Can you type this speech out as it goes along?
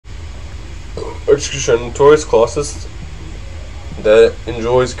Executioner, notorious Colossus that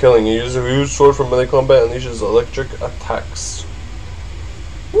enjoys killing. He uses a huge sword for melee combat and unleashes electric attacks.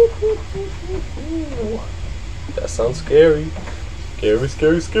 That sounds scary. Scary,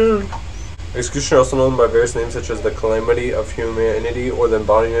 scary, scary. Executioner, also known by various names such as the Calamity of Humanity or the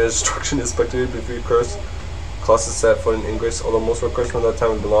Embodiment of Destruction, is speculated before curse Colossus set foot in Ingress, although most records from that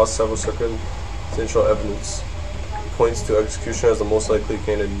time have been lost. Several circumstantial evidence points to Executioner as the most likely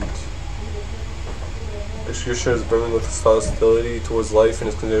candidate. Executioner is brimming with hostility towards life and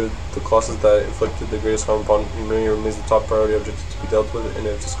is considered the Colossus that inflicted the greatest harm upon humanity. Remains the top priority object to be dealt with, and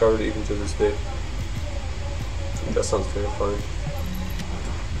is discovered even to this day. That sounds terrifying.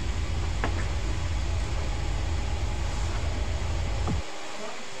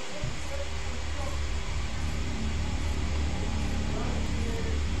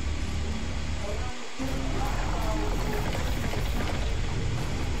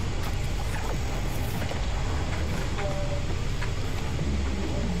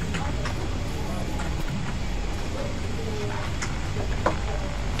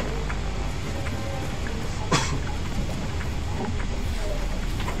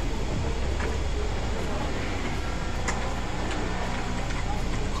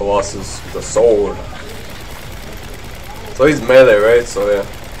 Colossus with a sword. So he's melee, right? So yeah.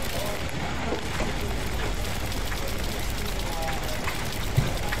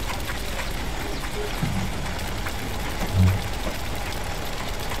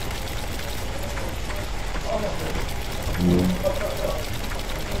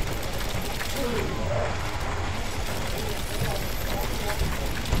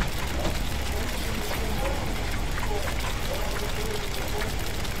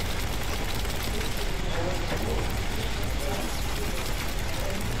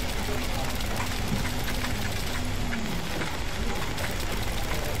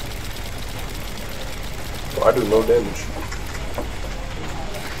 I do no damage.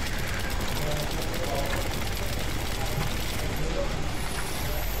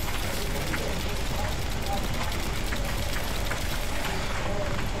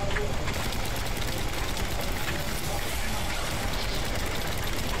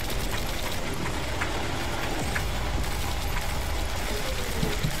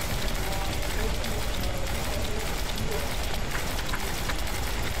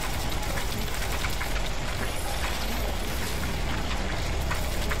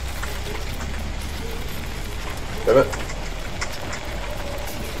 Damn it.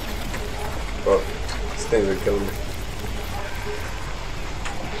 Bro, these things are killing me.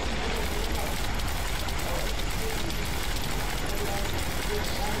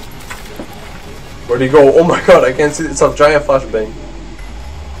 Where'd he go? Oh my god, I can't see. It's a giant flashbang.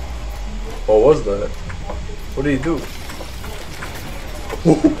 What was that? What did he do?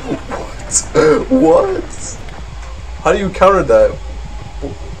 What? What? How do you counter that?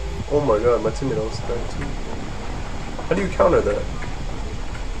 Oh my god, my teammate was dying too. How do you counter that?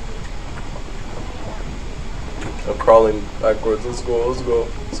 I'm crawling backwards. Let's go, let's go.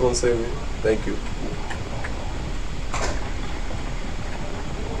 Someone save me. Thank you.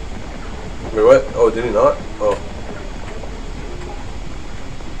 Wait, what? Oh, did he not? Oh.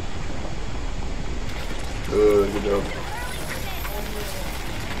 Good job.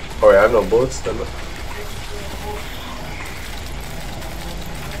 Oh, yeah, I have no bullets, damn it.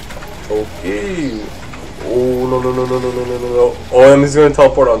 Okay. Oh, no, no, no, no, no, no, no, no. Oh, and he's gonna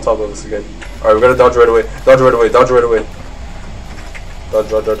teleport on top of us again. Alright, we gotta dodge right away. Dodge right away, dodge right away. Dodge,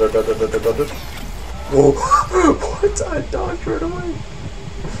 dodge, dodge, dodge, dodge, dodge, dodge, dodge. Oh, what? I dodged right away.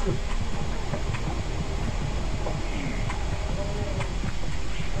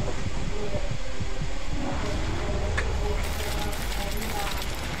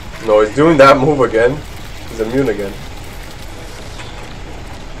 No, he's doing that move again. He's immune again.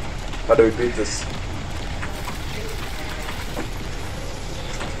 How do we beat this?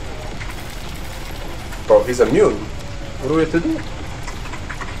 Bro, he's immune. What do we have to do?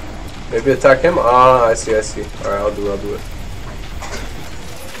 Maybe attack him? Ah, I see, I see. Alright, I'll do it.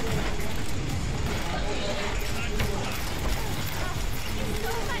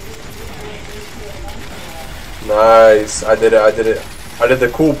 Nice. I did it. I did the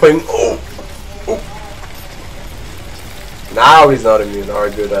cool thing. Oh! Oh! Now he's not immune.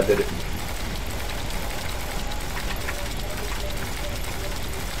 Alright, good. I did it.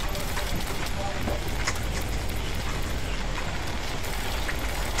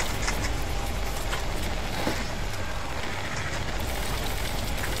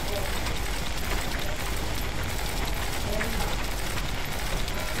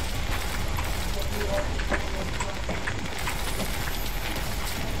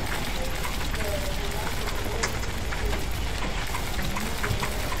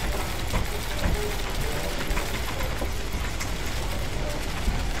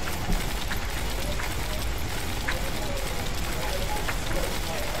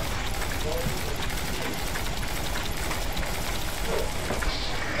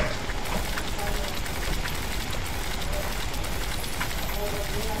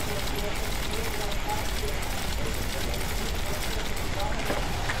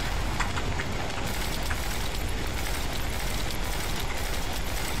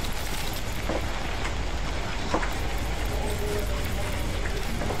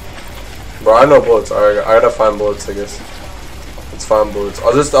 Bro, I know bullets. Alright, I gotta find bullets, I guess. Let's find bullets.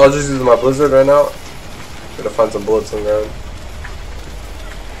 I'll just use my blizzard right now. Gotta find some bullets on the ground.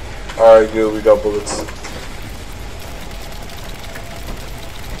 Alright, good, we got bullets.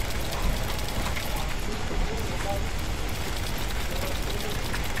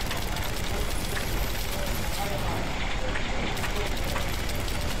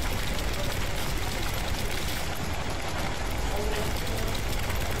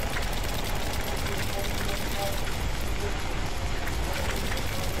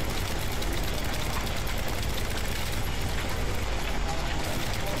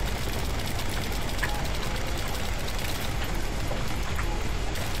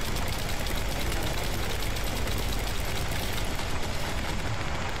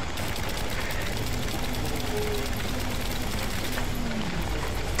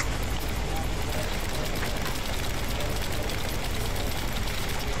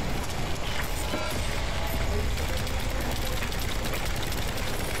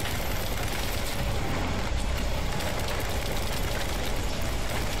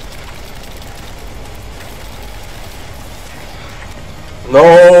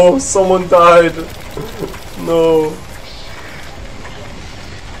 No, someone died. No.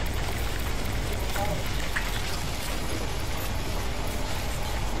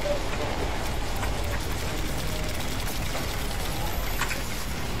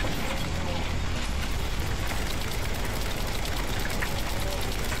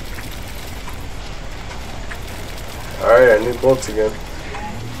 Alright, I need bullets again.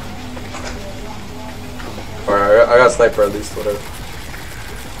 Alright, I got sniper at least, whatever.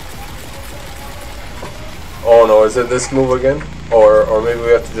 Oh no, is it this move again? Or maybe we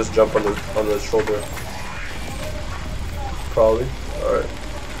have to just jump on the shoulder. Probably. Alright.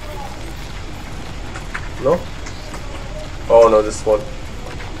 No? Oh no, this one.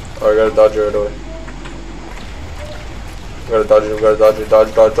 Oh, I gotta dodge it right away. We gotta dodge it, we gotta dodge it.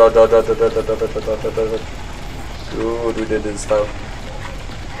 Dodge. Dude, we did it this time.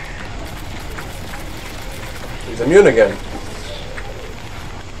 He's immune again.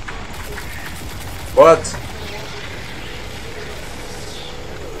 What?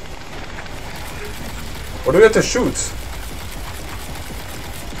 What do we have to shoot?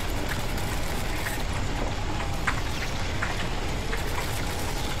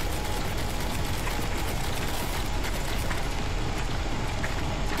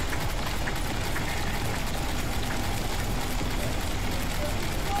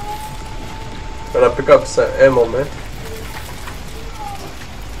 Gotta pick up some ammo, man.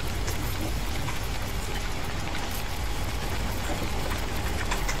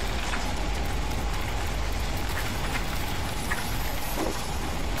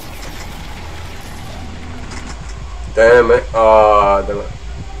 Damn it. Ah, damn it.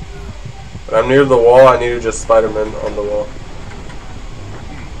 When I'm near the wall, I need to just Spider-Man on the wall.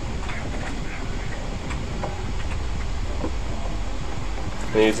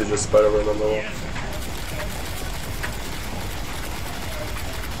 I need to just Spider-Man on the wall.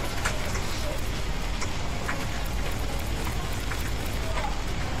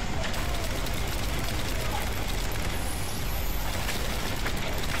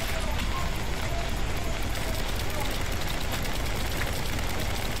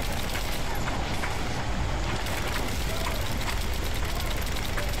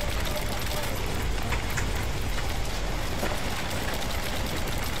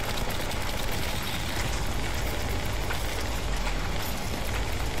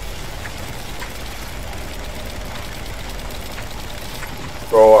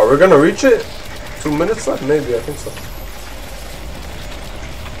 Bro, are we gonna reach it? 2 minutes left? Maybe, I think so.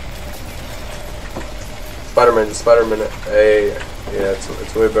 Spider-Man, just Spider-Man. Hey, yeah,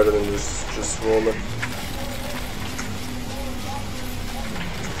 it's way better than just rolling.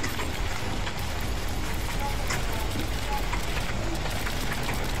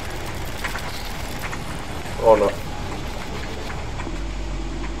 Oh no.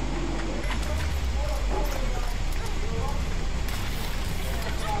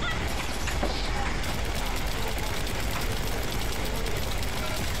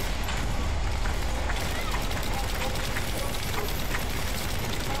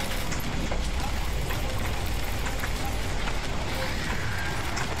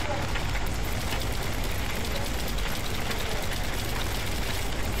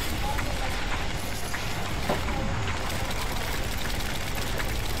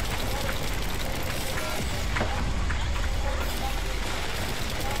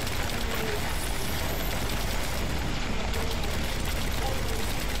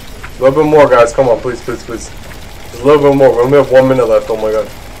 A little bit more, guys. Come on, please, please, please. Just a little bit more. We only have 1 minute left. Oh my god.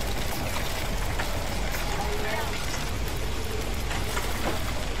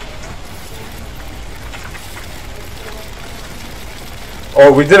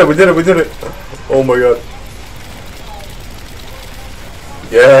 Oh, we did it, we did it, we did it! Oh my god.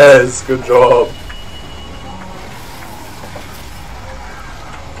 Yes, good job.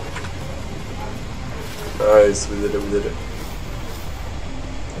 Nice, we did it, we did it.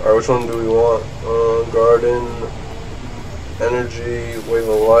 Alright, which one do we want? Garden, Energy, Wave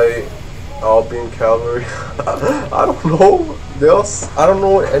of Light, Albion, Cavalry. I don't know. I don't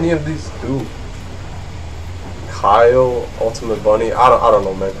know what any of these do. Kyle, Ultimate Bunny. I don't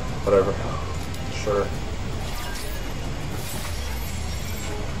know, man. Whatever. Sure.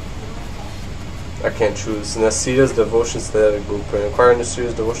 I can't choose. Nasida's Devotion Static Blueprint. Acquire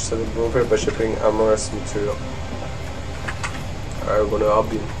Nasida's Devotion Static Blueprint by shipping amorous material. Alright, we're going to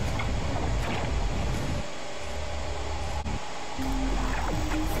Albion.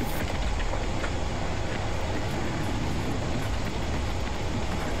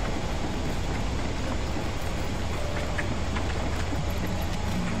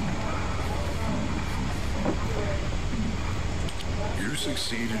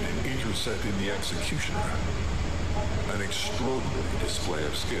 Succeeded in intercepting the executioner. An extraordinary display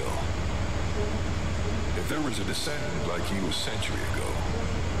of skill. If there was a descendant like you a century ago,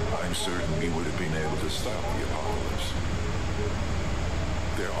 I'm certain we would have been able to stop the apocalypse.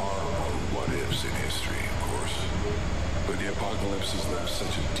 There are no what-ifs in history, of course, but the apocalypse has left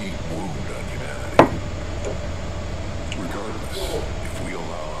such a deep wound on humanity. Regardless, if we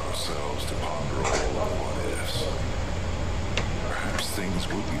allow ourselves to ponder all the what-ifs, perhaps things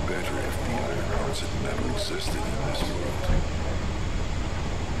would be better if the Ironhearts had never existed in this world.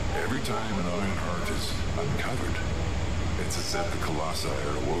 Every time an Ironheart is uncovered, it's as if the Colossi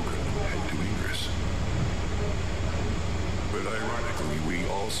are awoken and head to Ingress. But ironically, we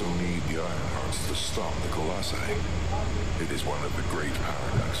also need the Ironhearts to stop the Colossi. It is one of the great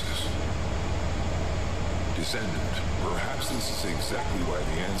paradoxes. Descendant, perhaps this is exactly why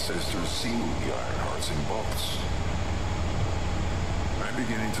the ancestors sealed the Ironhearts in vaults. I'm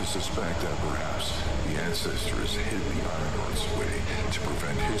beginning to suspect that perhaps the ancestors hid the Ironhearts away to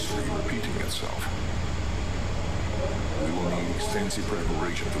prevent history repeating itself. We will need extensive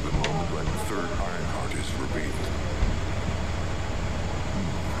preparation for the moment when the third Ironheart is revealed.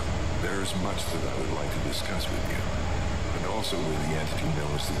 There's much that I would like to discuss with you, and also with the entity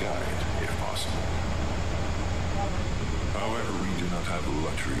known as the Guide, if possible. However, we do not have the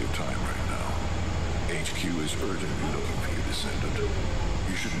luxury of time right now. HQ is urgently looking for you, Descendant.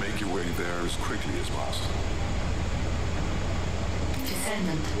 You should make your way there as quickly as possible.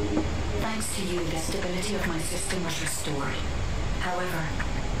 Descendant, thanks to you, the stability of my system was restored. However,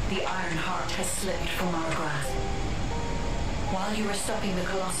 the Ironheart has slipped from our grasp. While you were stopping the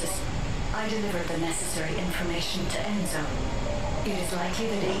Colossus, I delivered the necessary information to Enzo. It is likely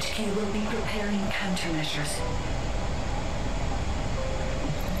that HQ will be preparing countermeasures.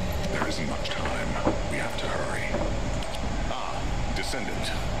 There isn't much time. We have to hurry.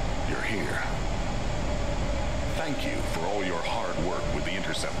 Descendant, you're here. Thank you for all your hard work with the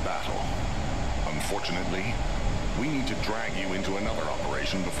intercept battle. Unfortunately, we need to drag you into another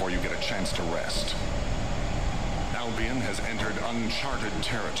operation before you get a chance to rest. Albion has entered uncharted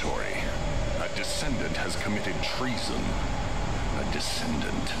territory. A descendant has committed treason. A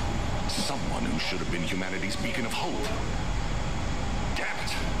descendant. Someone who should have been humanity's beacon of hope. Damn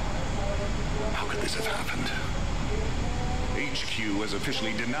it. How could this have happened? HQ has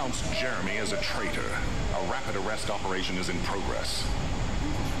officially denounced Jeremy as a traitor. A rapid arrest operation is in progress.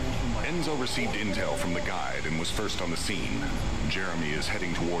 Enzo received intel from the Guide and was first on the scene. Jeremy is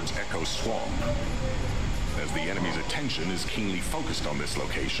heading towards Echo Swamp. As the enemy's attention is keenly focused on this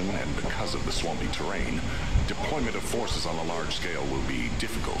location, and because of the swampy terrain, deployment of forces on a large scale will be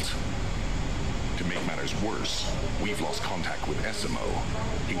difficult. To make matters worse, we've lost contact with Essimo.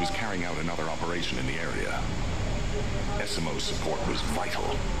 He was carrying out another operation in the area. Essimo's support was vital.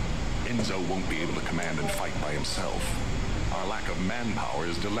 Enzo won't be able to command and fight by himself. Our lack of manpower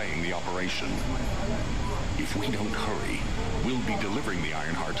is delaying the operation. If we don't hurry, we'll be delivering the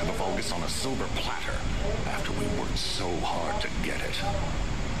Ironheart to the Vulgus on a silver platter after we worked so hard to get it.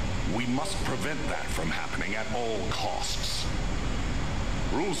 We must prevent that from happening at all costs.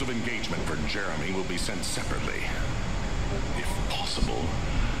 Rules of engagement for Jeremy will be sent separately. If possible,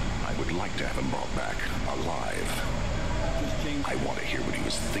 I would like to have him brought back alive. I want to hear what he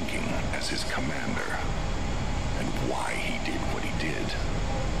was thinking as his commander, and why he did what he did.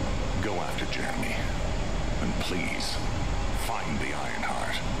 Go after Jeremy, and please, find the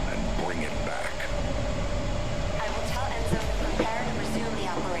Ironheart and bring it back. I will tell Enzo to prepare to resume the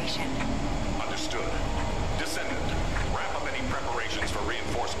operation. Understood. Descendant, wrap up any preparations for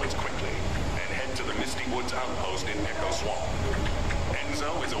reinforcements quickly, and head to the Misty Woods outpost in Echo Swamp.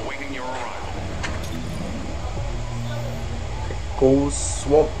 Enzo is awaiting your arrival. Go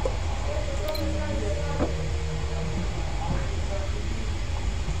swamp.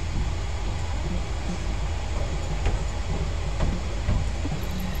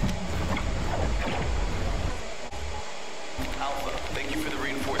 Alpha, thank you for the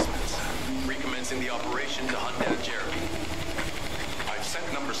reinforcements. Recommencing the operation to hunt down Jeremy. I've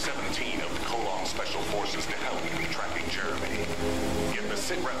sent number 17 of Colon Special Forces to help in tracking Jeremy. Get the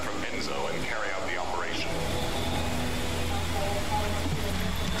sitrep from Enzo and carry out the operation.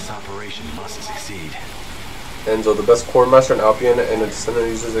 This operation must succeed. Enzo, the best core master in Albion and a descendant,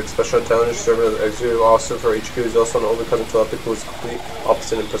 uses a special intelligence serving as executive officer for HQ. Is also an overcoming telepathy who is complete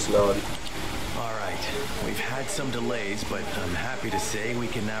opposite in personality. Alright, we've had some delays, but I'm happy to say we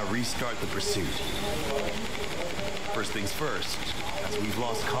can now restart the pursuit. First things first, as we've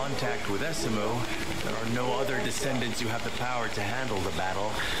lost contact with Essimo, there are no other descendants who have the power to handle the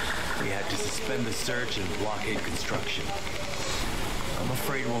battle. We had to suspend the search and blockade construction. I'm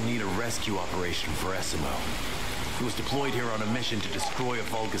afraid we'll need a rescue operation for Essimo. He was deployed here on a mission to destroy a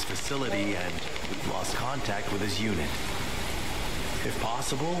Vulgus facility, and we've lost contact with his unit. If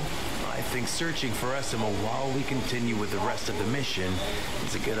possible, I think searching for Essimo while we continue with the rest of the mission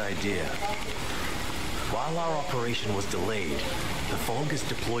is a good idea. While our operation was delayed, the Vulgus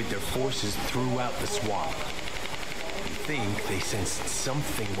deployed their forces throughout the swamp. I think they sensed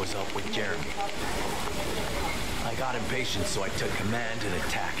something was up with Jeremy. I got impatient, so I took command and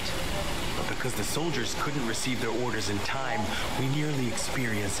attacked. But because the soldiers couldn't receive their orders in time, we nearly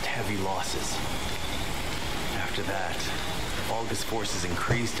experienced heavy losses. After that, Vulgus forces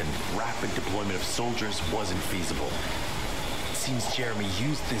increased and rapid deployment of soldiers wasn't feasible. It seems Jeremy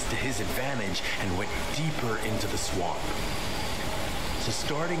used this to his advantage and went deeper into the swamp. So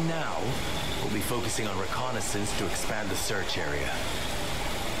starting now, we'll be focusing on reconnaissance to expand the search area.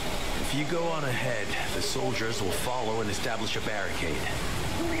 If you go on ahead, the soldiers will follow and establish a barricade.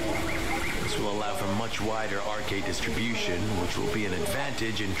 This will allow for much wider arcade distribution, which will be an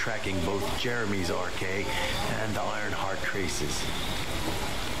advantage in tracking both Jeremy's RK and the Ironheart traces.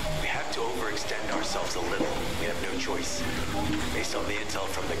 We have to overextend ourselves a little. We have no choice. Based on the intel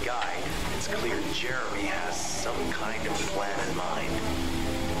from the guide, it's clear Jeremy has some kind of plan in mind.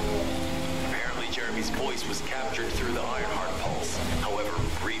 Apparently Jeremy's voice was captured through the Ironheart pulse. However,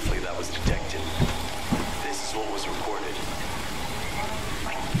 briefly that was detected. This is what was recorded.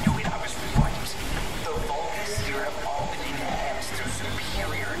 I knew it, I was right. The Vulgus here have all been enhanced to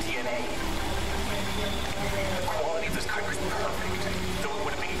superior DNA. The quality of this Kuiper is perfect. Though it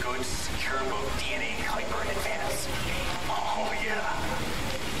would have been good to secure both DNA and Kuiper in advance. Oh, yeah.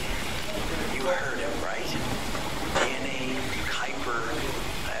 You heard him, right? DNA, Kuiper.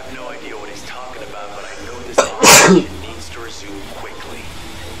 I have no idea what he's talking about, but I know this operation needs to resume quickly.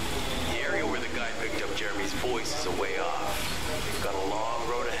 The area where the guy picked up Jeremy's voice is a way off. We've got a long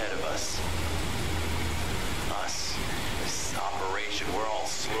road ahead of us. This operation, we're all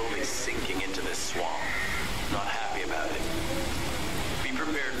slowly sinking into this swamp. Not happy about it. Be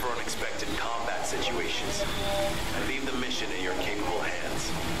prepared for unexpected combat situations. And leave the mission in your capable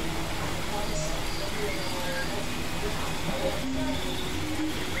hands.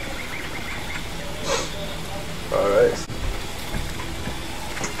 Alright.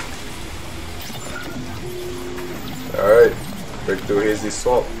 Alright. Break through Hazy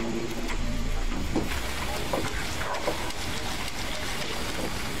Swamp.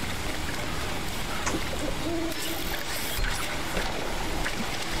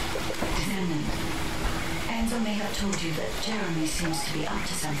 Descendant, Enzo may have told you that Jeremy seems to be up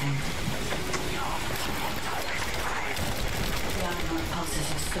to something. The Ironheart pulses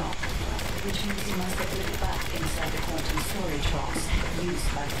have stopped, which means he must have lived back inside the quantum storage box used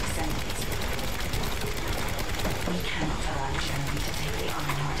by the Descendants. We cannot allow Jeremy to take the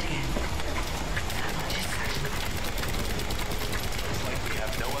Ironheart again. That much is certain. It's like we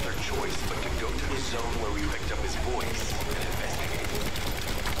have no other choice but to go to the zone where we picked up his voice and investigate.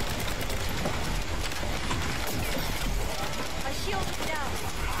 My shield is down.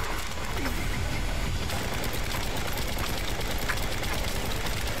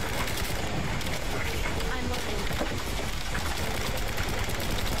 I'm looking.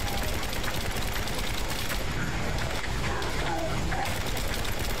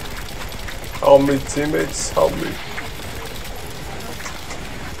 Help me, teammates, help me.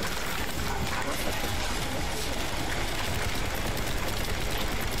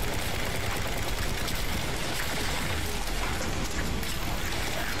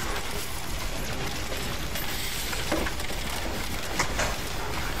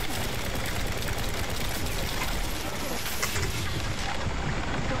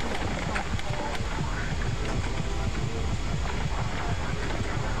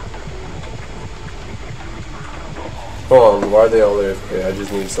 Hold on, why are they all AFK? I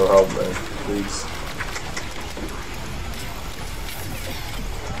just need some help, man. Please.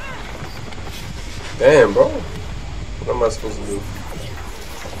 Damn, bro. What am I supposed to do?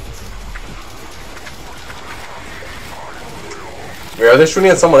 Wait, are they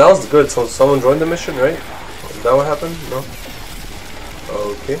shooting at someone else? Good, so someone joined the mission, right? Is that what happened? No?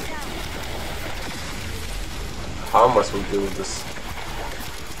 Okay. How am I supposed to deal with this?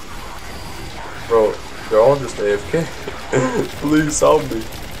 Bro, they're all just AFK. Please help me.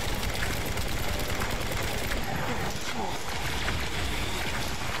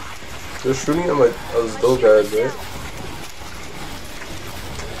 They're shooting at those guys, right?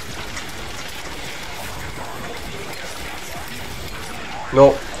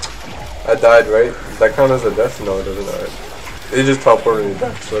 No. I died, right? Does that count as a death? No, it doesn't. Alright. They just teleported me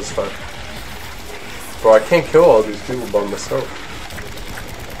back, so that's fine. Bro, I can't kill all these people by myself.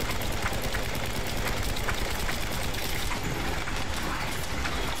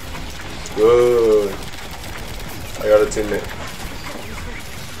 Good. I got a teammate.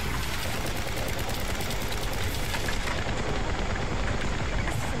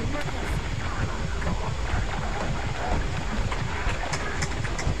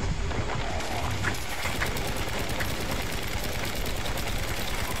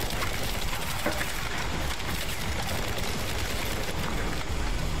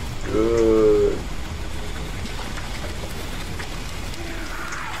 Good.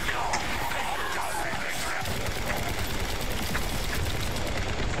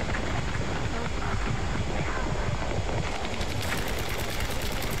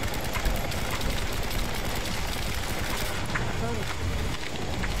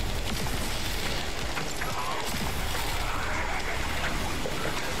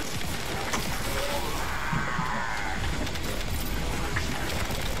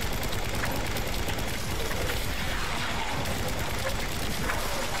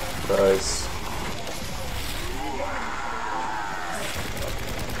 Nice.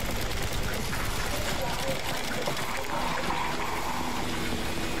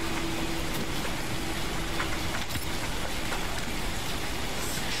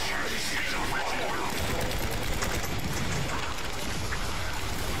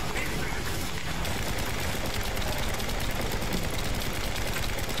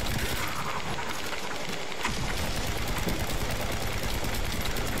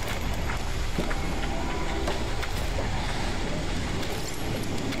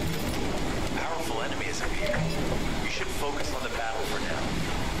 Focus on the battle for now.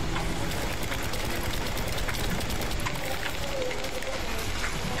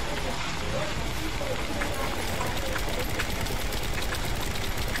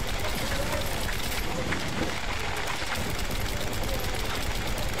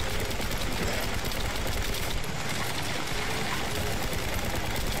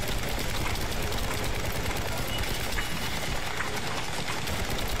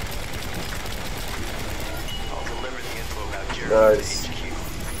 Nice. HQ.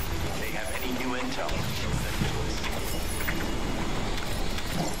 If they have any new intel, they'll send it to us.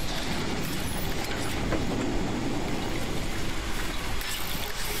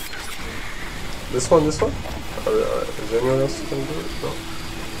 This one? Is there anyone else who can do it? No.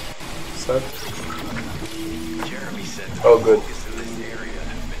 Sad. Jeremy said the oh, good. focus in this area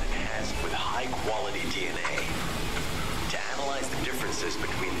have been enhanced with high-quality DNA. To analyze the differences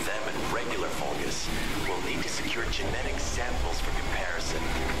between them and regular fungus, we'll need to secure genetic samples for comparison.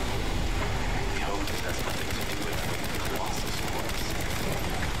 We hope this has nothing to do with the Colossus corpse.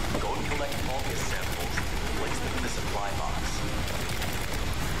 Go and collect fungus samples and place them in the supply box.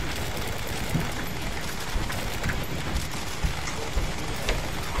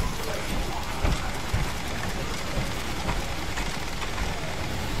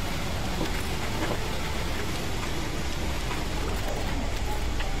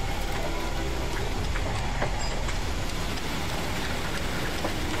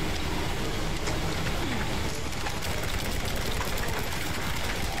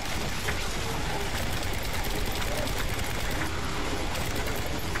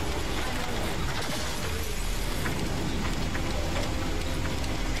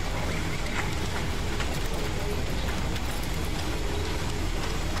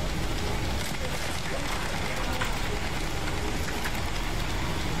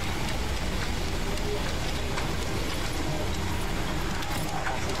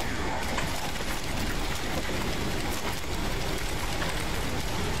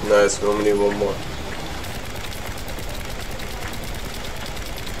 Nice, we only need one more.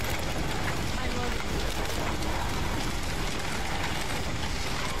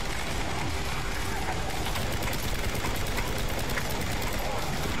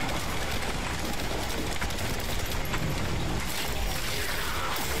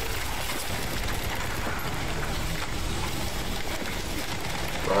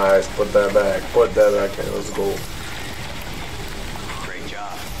 Nice, put that back. Put that back in. Let's go. Great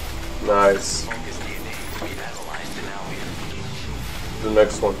job. Nice. Focus DNA to be analyzed and now we The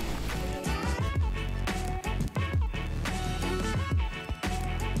next one.